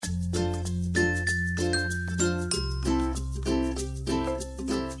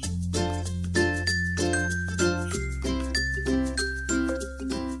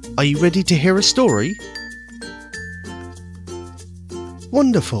Are you ready to hear a story?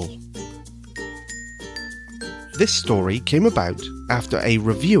 Wonderful! This story came about after a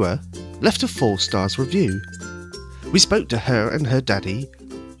reviewer left a 4 stars review. We spoke to her and her daddy,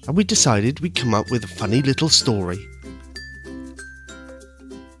 and we decided we'd come up with a funny little story.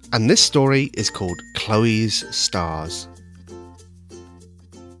 And this story is called Chloe's Stars.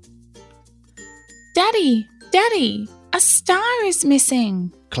 Daddy, a star is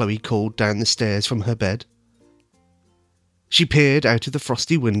missing, Chloe called down the stairs from her bed. She peered out of the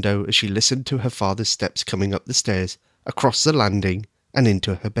frosty window as she listened to her father's steps coming up the stairs, across the landing, and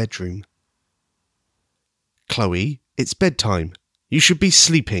into her bedroom. Chloe, it's bedtime. You should be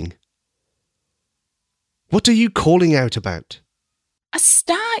sleeping. What are you calling out about? A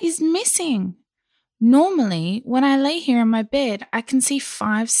star is missing. Normally, when I lay here in my bed, I can see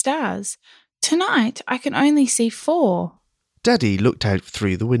 5 stars. Tonight, I can only see 4. Daddy looked out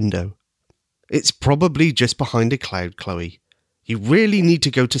through the window. It's probably just behind a cloud, Chloe. You really need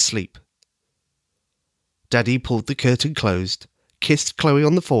to go to sleep. Daddy pulled the curtain closed, kissed Chloe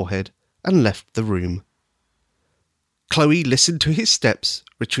on the forehead, and left the room. Chloe listened to his steps,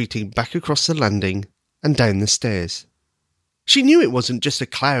 retreating back across the landing and down the stairs. She knew it wasn't just a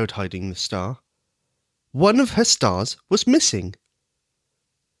cloud hiding the star. One of her stars was missing.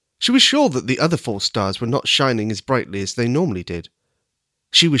 She was sure that the other 4 stars were not shining as brightly as they normally did.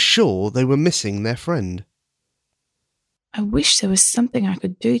 She was sure they were missing their friend. I wish there was something I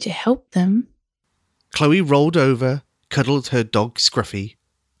could do to help them. Chloe rolled over, cuddled her dog Scruffy,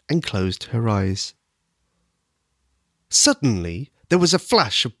 and closed her eyes. Suddenly, there was a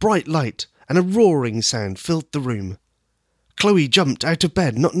flash of bright light and a roaring sound filled the room. Chloe jumped out of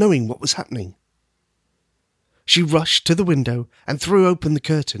bed, not knowing what was happening. She rushed to the window and threw open the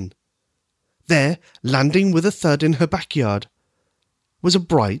curtain. There, landing with a thud in her backyard, was a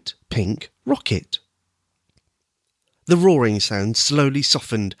bright pink rocket. The roaring sound slowly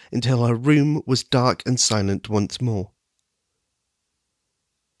softened until her room was dark and silent once more.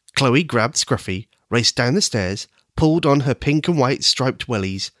 Chloe grabbed Scruffy, raced down the stairs, pulled on her pink and white striped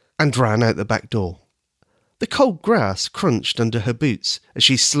wellies, and ran out the back door. The cold grass crunched under her boots as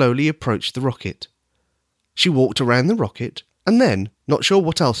she slowly approached the rocket. She walked around the rocket, and then, not sure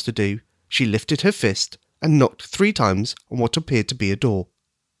what else to do, she lifted her fist and knocked 3 times on what appeared to be a door.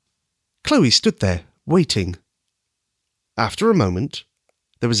 Chloe stood there, waiting. After a moment,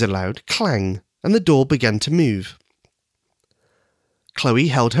 there was a loud clang, and the door began to move. Chloe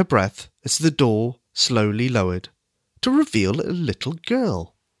held her breath as the door slowly lowered, to reveal a little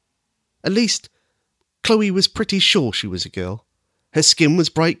girl. At least, Chloe was pretty sure she was a girl. Her skin was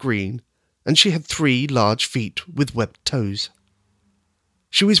bright green, and she had 3 large feet with webbed toes.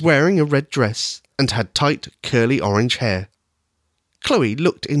 She was wearing a red dress and had tight, curly orange hair. Chloe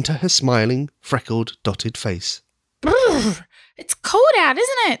looked into her smiling, freckled, dotted face. Brrr, it's cold out,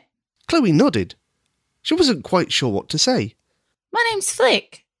 isn't it? Chloe nodded. She wasn't quite sure what to say. My name's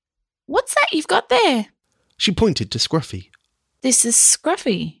Flick. What's that you've got there? She pointed to Scruffy. This is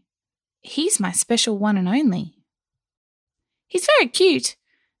Scruffy. He's my special one and only. He's very cute.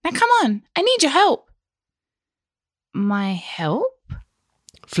 Now come on, I need your help. My help?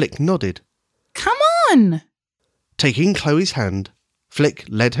 Flick nodded. Come on! Taking Chloe's hand, Flick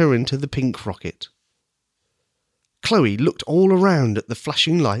led her into the pink rocket. Chloe looked all around at the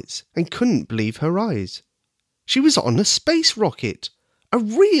flashing lights and couldn't believe her eyes. She was on a space rocket. A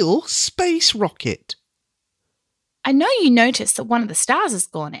real space rocket. I know you noticed that one of the stars has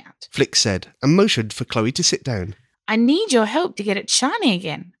gone out, Flick said and motioned for Chloe to sit down. I need your help to get it shiny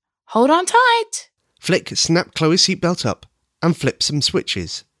again. Hold on tight. Flick snapped Chloe's seatbelt up and flipped some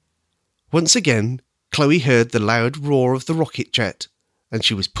switches. Once again, Chloe heard the loud roar of the rocket jet, and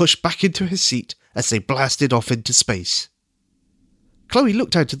she was pushed back into her seat as they blasted off into space. Chloe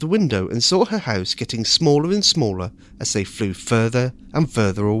looked out of the window and saw her house getting smaller and smaller as they flew further and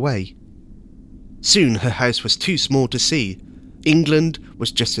further away. Soon her house was too small to see. England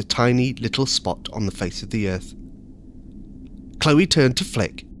was just a tiny little spot on the face of the earth. Chloe turned to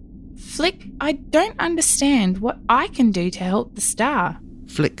Flick. Flick, I don't understand what I can do to help the star.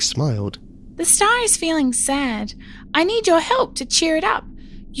 Flick smiled. The star is feeling sad. I need your help to cheer it up.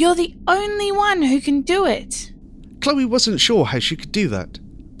 You're the only one who can do it. Chloe wasn't sure how she could do that,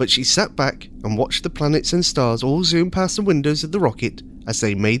 but she sat back and watched the planets and stars all zoom past the windows of the rocket as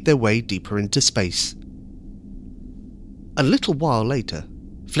they made their way deeper into space. A little while later,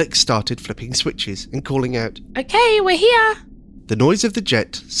 Flick started flipping switches and calling out, Okay, we're here. The noise of the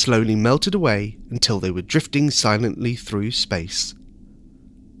jet slowly melted away until they were drifting silently through space.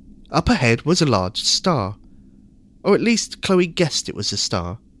 Up ahead was a large star, or at least Chloe guessed it was a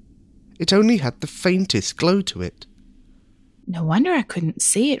star. It only had the faintest glow to it. No wonder I couldn't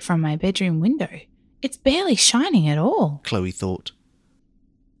see it from my bedroom window. It's barely shining at all. Chloe thought.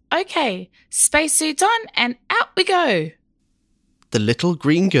 Okay, spacesuits on and out we go. The little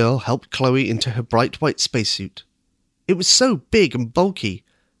green girl helped Chloe into her bright white spacesuit. It was so big and bulky,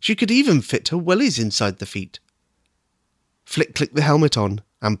 she could even fit her wellies inside the feet. Flick clicked the helmet on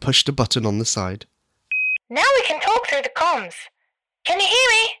and pushed a button on the side. Now we can talk through the comms. Can you hear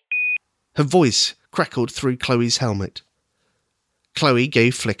me? Her voice crackled through Chloe's helmet. Chloe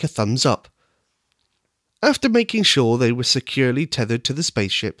gave Flick a thumbs up. After making sure they were securely tethered to the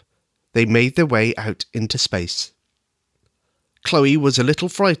spaceship, they made their way out into space. Chloe was a little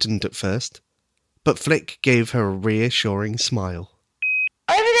frightened at first, but Flick gave her a reassuring smile.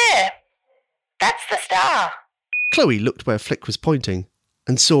 Over there. That's the star. Chloe looked where Flick was pointing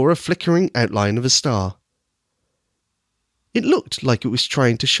and saw a flickering outline of a star. It looked like it was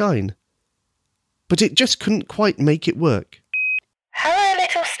trying to shine, but it just couldn't quite make it work. Hello,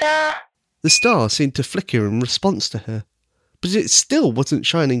 little star. The star seemed to flicker in response to her, but it still wasn't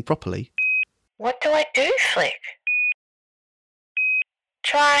shining properly. What do I do, Flick?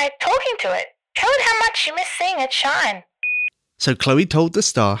 Try talking to it. Tell it how much you miss seeing it shine. So Chloe told the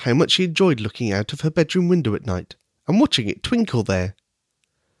star how much she enjoyed looking out of her bedroom window at night and watching it twinkle there.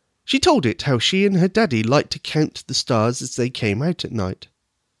 She told it how she and her daddy liked to count the stars as they came out at night.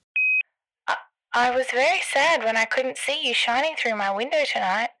 I was very sad when I couldn't see you shining through my window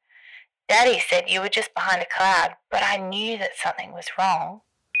tonight. Daddy said you were just behind a cloud, but I knew that something was wrong.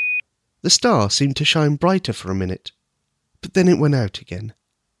 The star seemed to shine brighter for a minute, but then it went out again.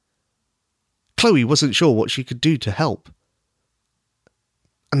 Chloe wasn't sure what she could do to help.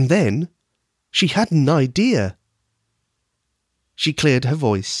 And then she had an idea. She cleared her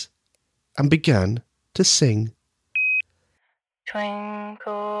voice and began to sing.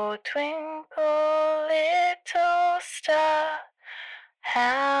 Twinkle, twinkle, little star, how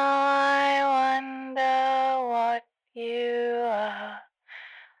I wonder what you are.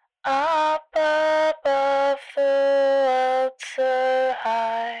 Up above the world so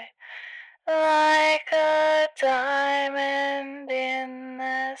high, like a diamond in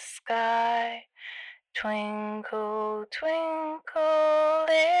the sky. Twinkle, twinkle,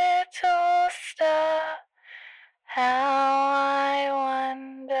 little star, how I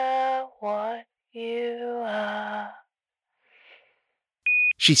wonder what you are.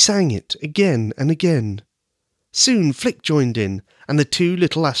 She sang it again and again. Soon Flick joined in, and the two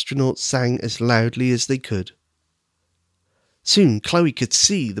little astronauts sang as loudly as they could. Soon Chloe could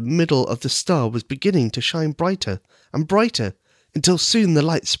see the middle of the star was beginning to shine brighter and brighter, until soon the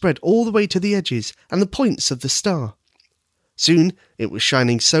light spread all the way to the edges and the points of the star. Soon it was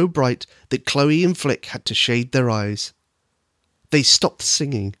shining so bright that Chloe and Flick had to shade their eyes. They stopped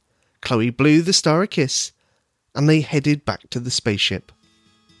singing. Chloe blew the star a kiss, and they headed back to the spaceship.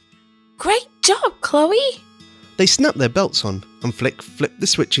 Great job, Chloe! They snapped their belts on, and Flick flipped the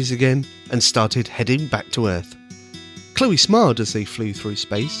switches again and started heading back to Earth. Chloe smiled as they flew through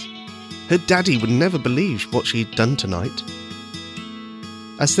space. Her daddy would never believe what she'd done tonight.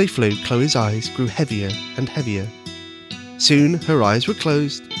 As they flew, Chloe's eyes grew heavier and heavier. Soon her eyes were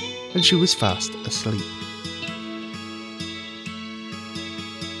closed, and she was fast asleep.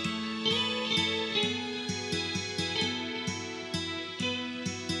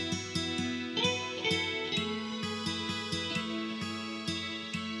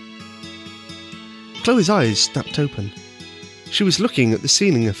 Chloe's eyes snapped open. She was looking at the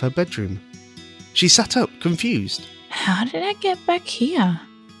ceiling of her bedroom. She sat up, confused. How did I get back here?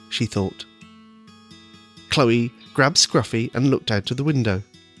 She thought. Chloe grabbed Scruffy and looked out of the window.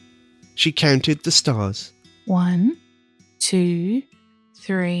 She counted the stars. 1, 2,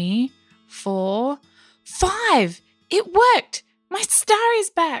 3, 4, 5! It worked! My star is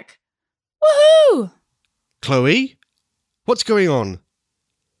back! Woohoo! Chloe? What's going on?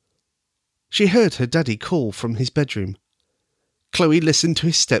 She heard her daddy call from his bedroom. Chloe listened to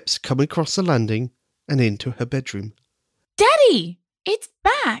his steps come across the landing and into her bedroom. Daddy! It's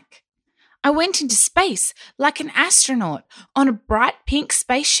back! I went into space like an astronaut on a bright pink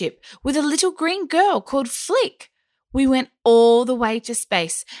spaceship with a little green girl called Flick. We went all the way to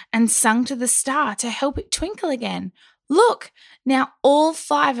space and sung to the star to help it twinkle again. Look, now all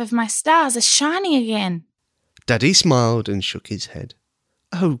 5 of my stars are shining again. Daddy smiled and shook his head.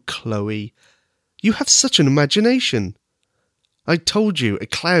 Oh, Chloe, you have such an imagination. I told you a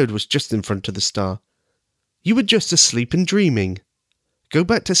cloud was just in front of the star. You were just asleep and dreaming. Go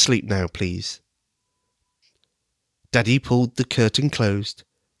back to sleep now, please. Daddy pulled the curtain closed,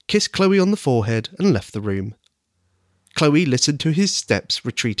 kissed Chloe on the forehead and left the room. Chloe listened to his steps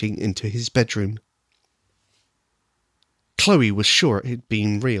retreating into his bedroom. Chloe was sure it had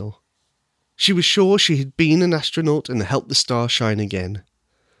been real. She was sure she had been an astronaut and helped the star shine again.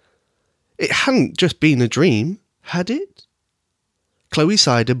 It hadn't just been a dream, had it? Chloe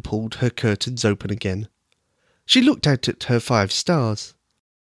sighed and pulled her curtains open again. She looked out at her 5 stars.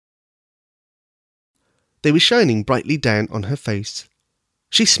 They were shining brightly down on her face.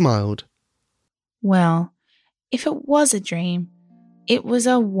 She smiled. Well, if it was a dream, it was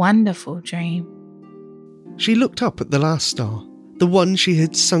a wonderful dream. She looked up at the last star, the one she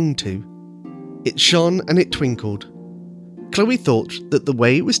had sung to. It shone and it twinkled. Chloe thought that the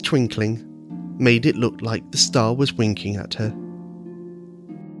way it was twinkling made it look like the star was winking at her.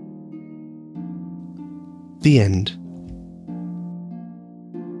 The end.